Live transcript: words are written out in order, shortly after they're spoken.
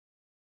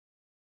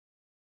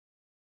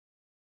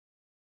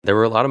There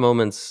were a lot of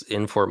moments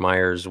in Fort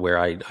Myers where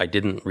I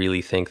didn't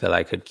really think that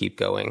I could keep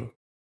going.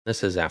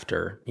 This is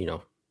after,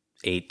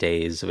 8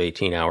 days of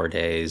 18-hour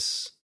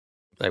days.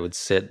 I would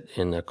sit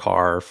in a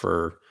car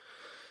for,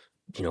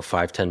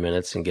 5-10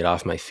 minutes and get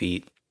off my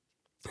feet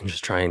and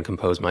just try and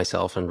compose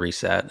myself and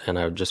reset. And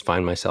I would just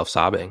find myself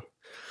sobbing.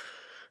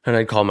 And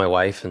I'd call my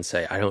wife and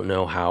say, I don't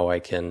know how I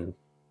can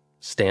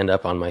stand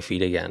up on my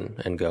feet again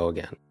and go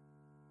again.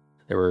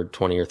 There were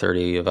 20 or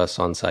 30 of us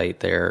on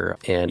site there,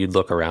 and you'd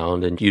look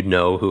around and you'd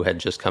know who had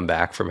just come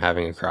back from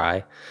having a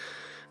cry.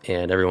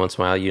 And every once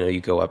in a while,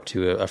 you go up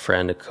to a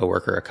friend, a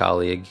coworker, a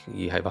colleague,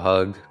 you have a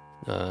hug,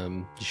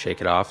 you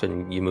shake it off,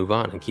 and you move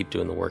on and keep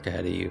doing the work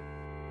ahead of you.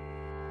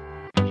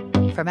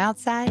 From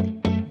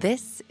outside,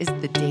 this is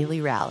the Daily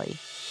Rally.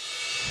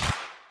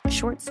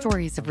 Short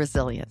stories of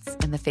resilience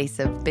in the face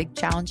of big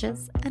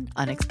challenges and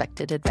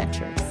unexpected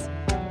adventures.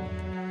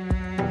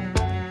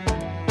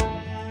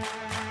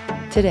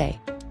 Today,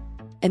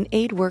 an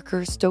aid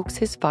worker stokes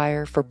his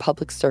fire for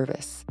public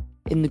service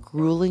in the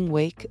grueling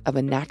wake of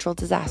a natural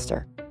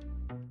disaster.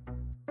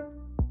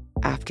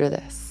 After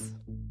this.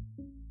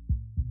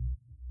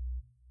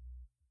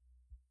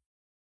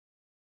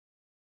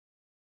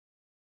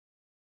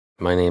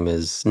 My name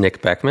is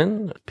Nick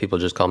Beckman. People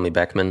just call me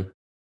Beckman.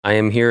 I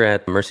am here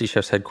at Mercy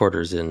Chef's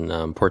headquarters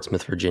in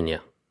Portsmouth, Virginia.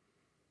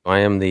 I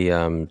am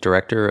the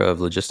Director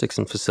of Logistics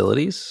and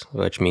Facilities,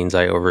 which means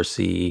I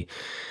oversee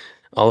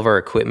all of our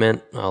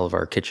equipment, all of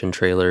our kitchen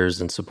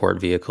trailers and support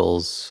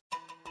vehicles.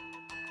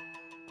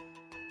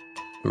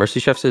 Mercy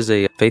Chefs is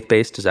a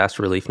faith-based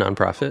disaster relief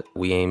nonprofit.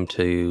 We aim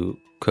to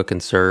cook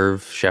and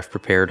serve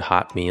chef-prepared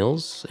hot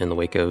meals in the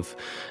wake of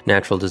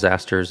natural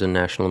disasters and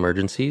national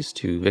emergencies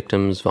to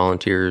victims,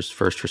 volunteers,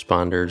 first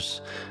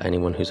responders,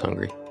 anyone who's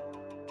hungry.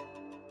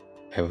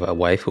 I have a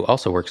wife who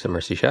also works at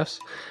Mercy Chefs,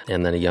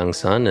 and then a young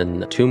son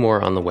and 2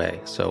 more on the way.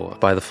 So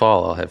by the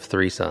fall, I'll have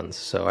 3 sons.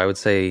 So I would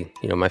say,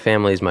 my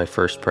family is my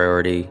first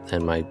priority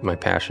and my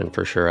passion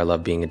for sure. I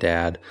love being a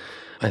dad.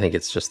 I think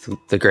it's just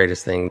the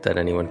greatest thing that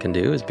anyone can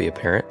do is be a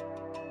parent.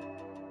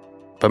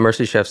 But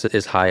Mercy Chefs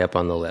is high up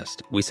on the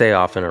list. We say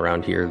often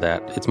around here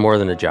that it's more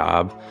than a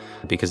job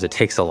because it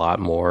takes a lot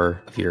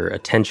more of your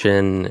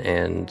attention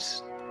and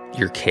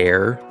your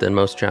care than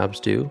most jobs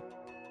do.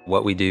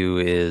 What we do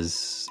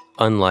is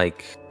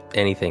unlike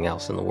anything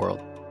else in the world.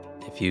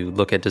 If you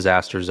look at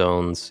disaster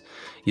zones,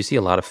 you see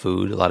a lot of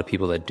food, a lot of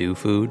people that do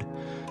food.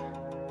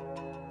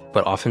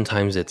 But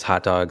oftentimes it's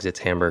hot dogs, it's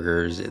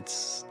hamburgers,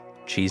 it's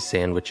cheese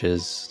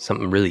sandwiches,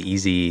 something really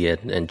easy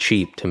and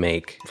cheap to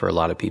make for a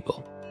lot of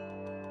people.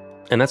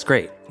 And that's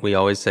great. We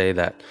always say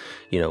that,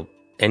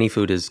 any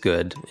food is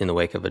good in the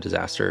wake of a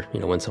disaster.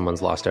 When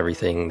someone's lost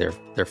everything,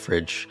 their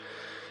fridge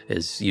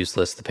is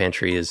useless, the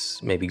pantry is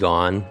maybe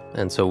gone.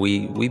 And so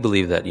we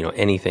believe that,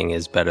 anything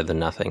is better than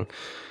nothing.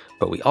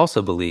 But we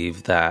also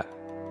believe that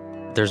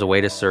there's a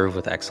way to serve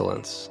with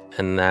excellence.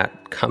 And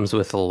that comes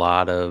with a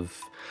lot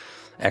of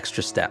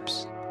extra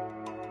steps.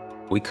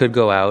 We could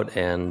go out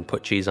and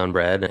put cheese on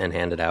bread and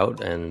hand it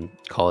out and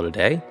call it a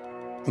day.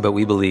 But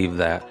we believe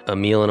that a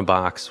meal in a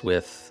box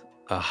with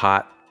a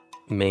hot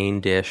main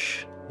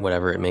dish,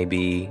 whatever it may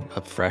be,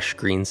 a fresh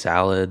green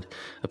salad,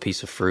 a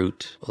piece of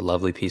fruit, a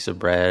lovely piece of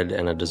bread,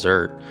 and a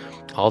dessert,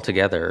 all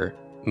together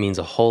means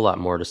a whole lot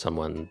more to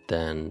someone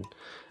than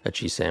a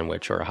cheese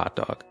sandwich or a hot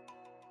dog.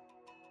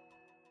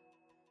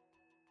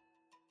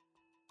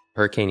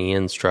 Hurricane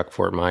Ian struck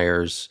Fort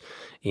Myers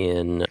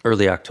in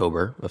early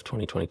October of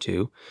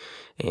 2022,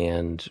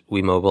 and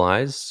we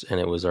mobilized, and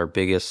it was our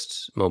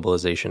biggest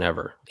mobilization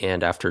ever.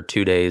 And after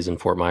 2 days in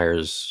Fort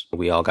Myers,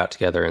 we all got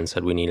together and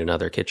said, we need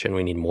another kitchen,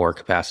 we need more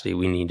capacity,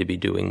 we need to be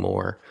doing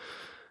more.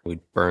 We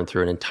burned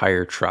through an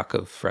entire truck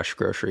of fresh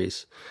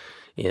groceries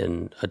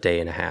in a day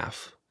and a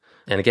half.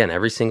 And again,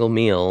 every single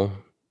meal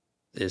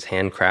is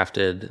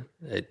handcrafted,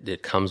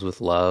 it comes with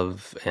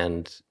love,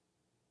 and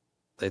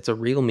it's a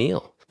real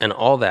meal. And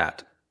all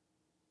that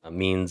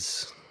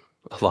means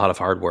a lot of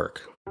hard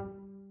work.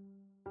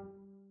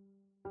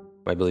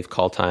 I believe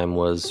call time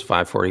was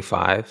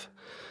 5:45,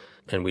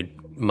 and we'd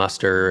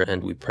muster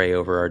and we'd pray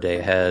over our day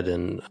ahead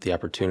and the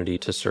opportunity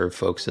to serve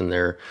folks in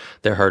their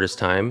hardest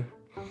time.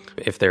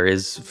 If there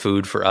is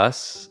food for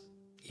us,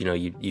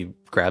 you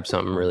grab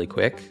something really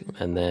quick,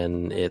 and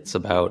then it's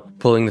about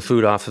pulling the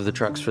food off of the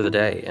trucks for the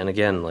day. And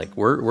again,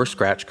 we're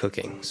scratch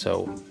cooking.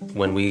 So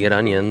when we get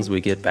onions,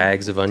 we get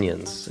bags of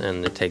onions,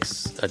 and it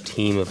takes a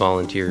team of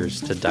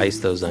volunteers to dice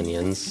those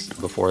onions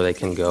before they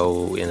can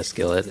go in a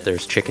skillet.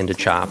 There's chicken to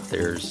chop,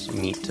 there's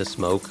meat to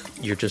smoke.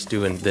 You're just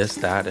doing this,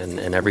 that,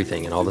 and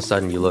everything. And all of a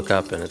sudden you look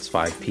up and it's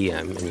 5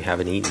 p.m. and you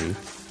haven't eaten.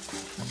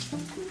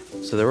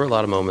 So there were a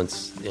lot of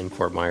moments in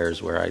Fort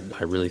Myers where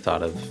I really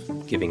thought of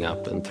giving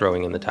up and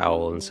throwing in the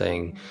towel and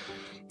saying,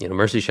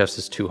 Mercy Chefs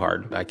is too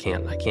hard. I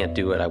can't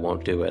do it. I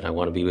won't do it. I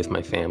want to be with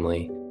my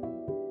family.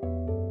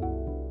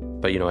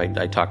 But,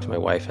 I talk to my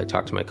wife, I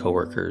talk to my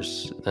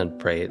coworkers and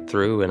pray it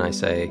through. And I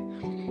say,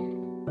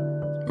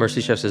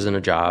 Mercy Chefs isn't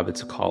a job,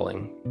 it's a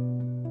calling.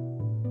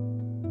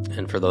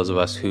 And for those of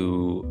us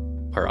who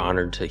are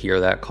honored to hear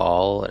that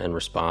call and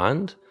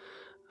respond,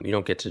 You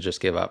don't get to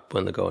just give up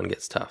when the going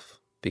gets tough,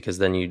 because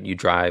then you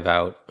drive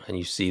out and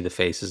you see the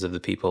faces of the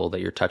people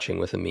that you're touching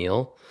with a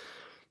meal,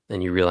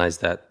 and you realize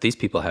that these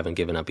people haven't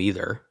given up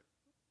either,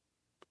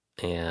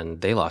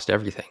 and they lost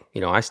everything.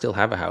 I still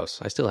have a house,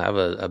 I still have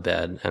a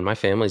bed, and my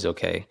family's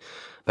okay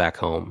back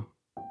home.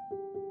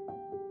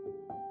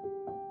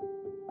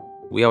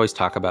 We always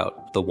talk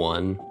about the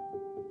one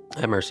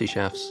at Mercy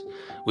Chefs.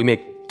 We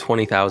make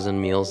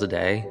 20,000 meals a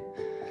day,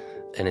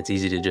 and it's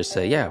easy to just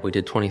say, yeah, we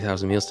did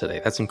 20,000 meals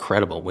today. That's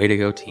incredible. Way to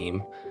go,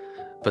 team.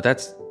 But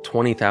that's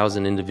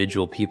 20,000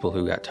 individual people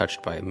who got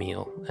touched by a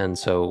meal. And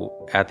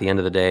so at the end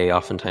of the day,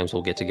 oftentimes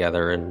we'll get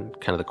together and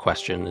kind of the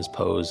question is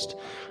posed,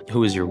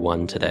 who is your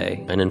one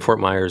today? And in Fort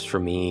Myers, for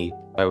me,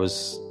 I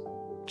was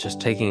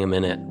just taking a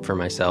minute for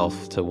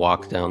myself to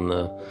walk down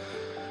the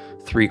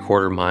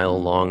 3/4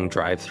 mile long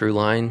drive-through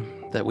line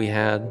that we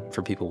had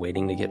for people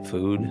waiting to get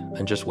food,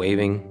 and just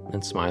waving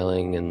and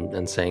smiling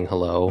and saying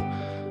hello.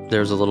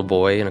 There was a little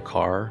boy in a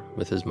car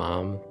with his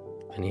mom,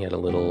 and he had a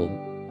little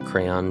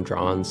crayon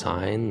drawn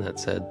sign that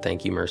said,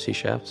 "Thank you, Mercy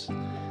Chefs."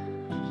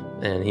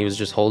 And he was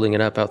just holding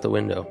it up out the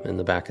window in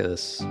the back of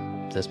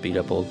this beat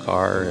up old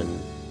car. And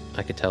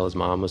I could tell his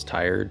mom was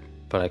tired,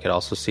 but I could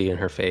also see in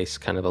her face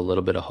kind of a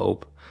little bit of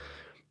hope,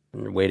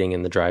 waiting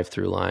in the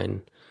drive-through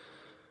line,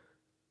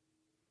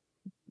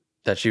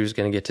 that she was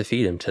going to get to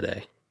feed him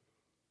today.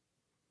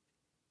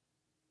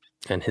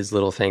 And his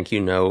little thank you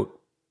note,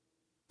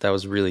 that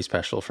was really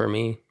special for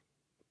me,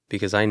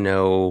 because I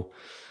know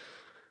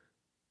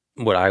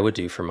what I would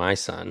do for my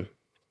son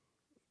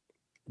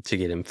to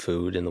get him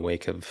food in the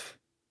wake of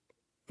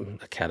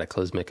a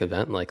cataclysmic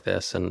event like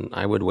this. And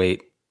I would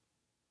wait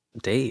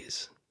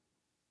days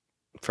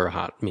for a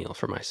hot meal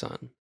for my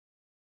son.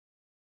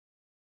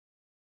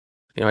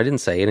 I didn't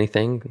say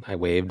anything. I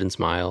waved and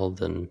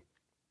smiled and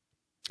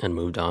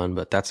moved on,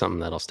 but that's something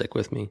that'll stick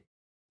with me.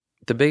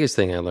 The biggest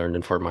thing I learned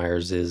in Fort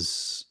Myers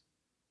is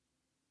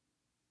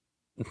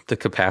the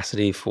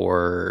capacity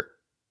for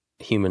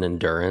human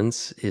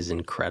endurance is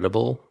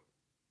incredible,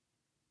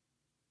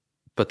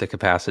 but the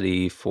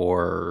capacity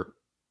for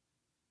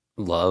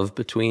love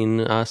between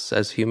us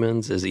as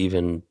humans is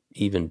even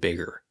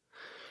bigger.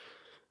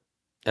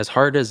 As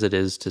hard as it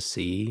is to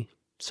see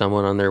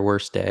someone on their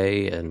worst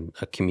day and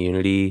a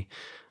community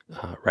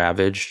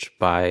ravaged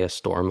by a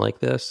storm like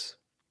this,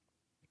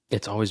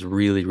 it's always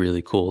really,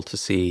 really cool to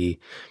see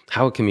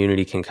how a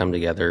community can come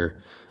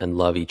together and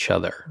love each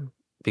other.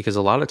 Because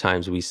a lot of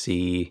times we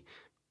see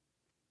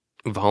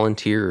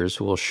volunteers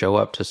who will show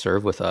up to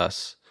serve with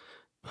us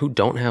who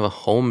don't have a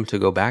home to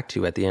go back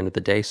to at the end of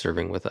the day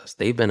serving with us.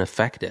 They've been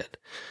affected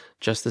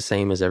just the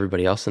same as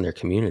everybody else in their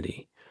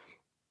community.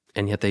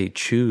 And yet they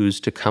choose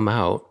to come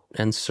out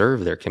and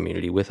serve their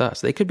community with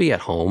us. They could be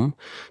at home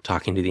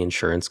talking to the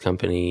insurance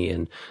company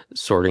and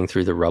sorting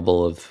through the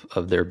rubble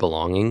of their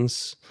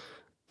belongings,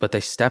 but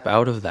they step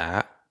out of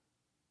that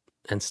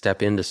and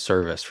step into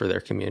service for their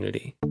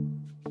community.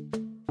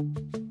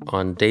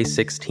 On day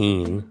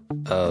 16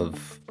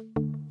 of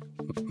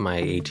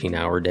my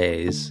 18-hour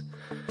days,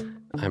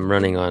 I'm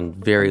running on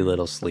very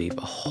little sleep,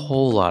 a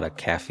whole lot of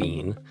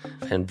caffeine,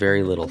 and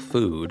very little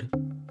food.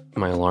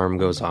 My alarm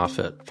goes off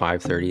at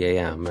 5:30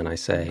 a.m. and I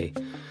say,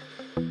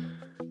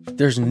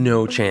 there's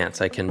no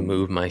chance I can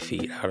move my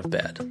feet out of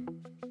bed.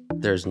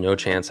 There's no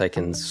chance I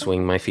can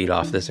swing my feet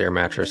off this air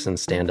mattress and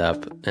stand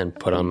up and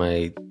put on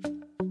my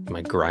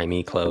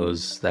grimy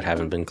clothes that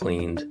haven't been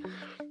cleaned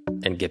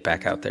and get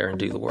back out there and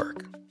do the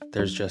work.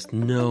 There's just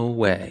no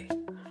way.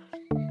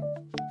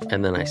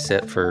 And then I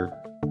sit for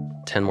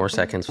 10 more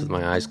seconds with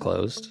my eyes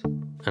closed,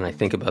 and I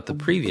think about the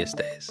previous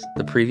days,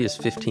 the previous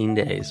 15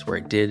 days where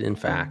I did, in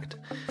fact,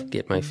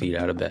 get my feet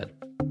out of bed.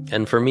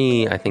 And for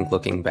me, I think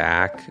looking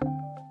back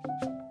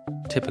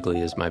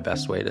typically is my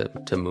best way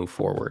to move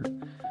forward,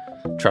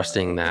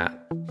 trusting that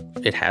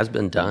it has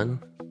been done.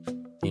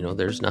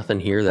 There's nothing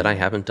here that I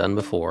haven't done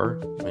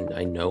before. And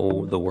I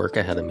know the work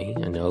ahead of me.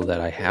 I know that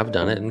I have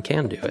done it and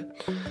can do it.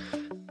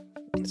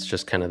 It's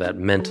just kind of that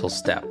mental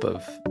step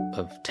of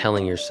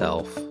telling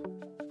yourself,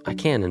 I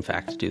can, in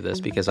fact, do this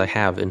because I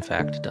have, in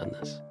fact, done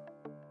this.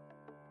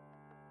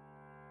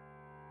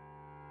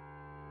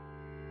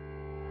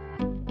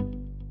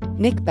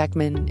 Nick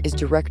Beckman is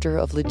Director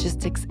of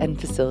Logistics and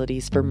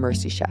Facilities for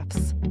Mercy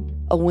Chefs,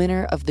 a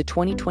winner of the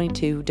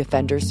 2022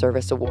 Defender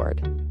Service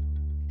Award.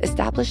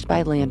 Established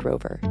by Land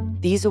Rover,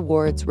 these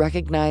awards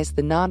recognize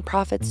the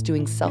nonprofits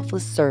doing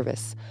selfless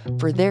service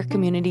for their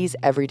communities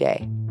every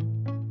day.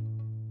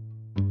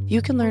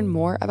 You can learn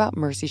more about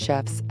Mercy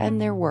Chefs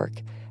and their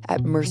work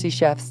at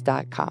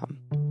mercychefs.com.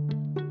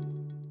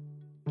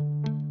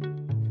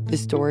 The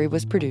story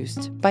was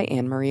produced by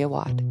Anne Maria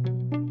Watt.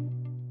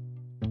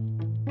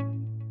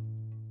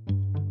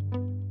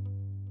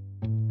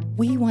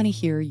 We want to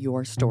hear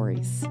your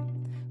stories.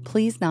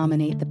 Please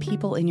nominate the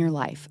people in your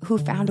life who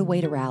found a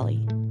way to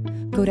rally.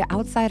 Go to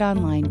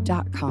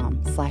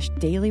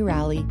outsideonline.com/Daily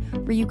Rally,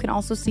 where you can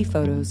also see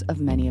photos of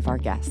many of our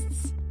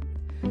guests.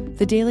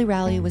 The Daily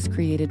Rally was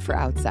created for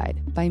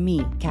Outside by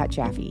me, Kat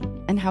Jaffe,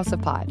 and House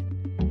of Pod.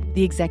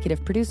 The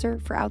executive producer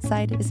for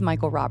Outside is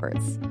Michael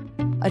Roberts.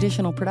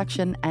 Additional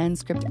production and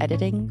script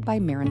editing by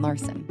Maren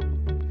Larson.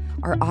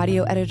 Our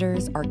audio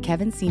editors are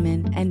Kevin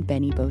Seaman and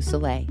Benny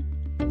Beausoleil,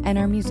 and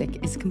our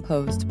music is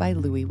composed by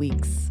Louis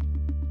Weeks.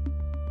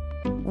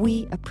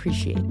 We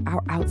appreciate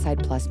our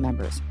Outside Plus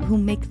members who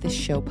make this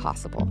show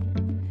possible.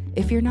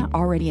 If you're not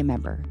already a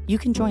member, you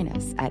can join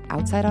us at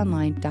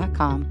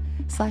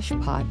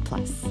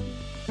outsideonline.com/podplus.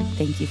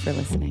 Thank you for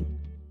listening.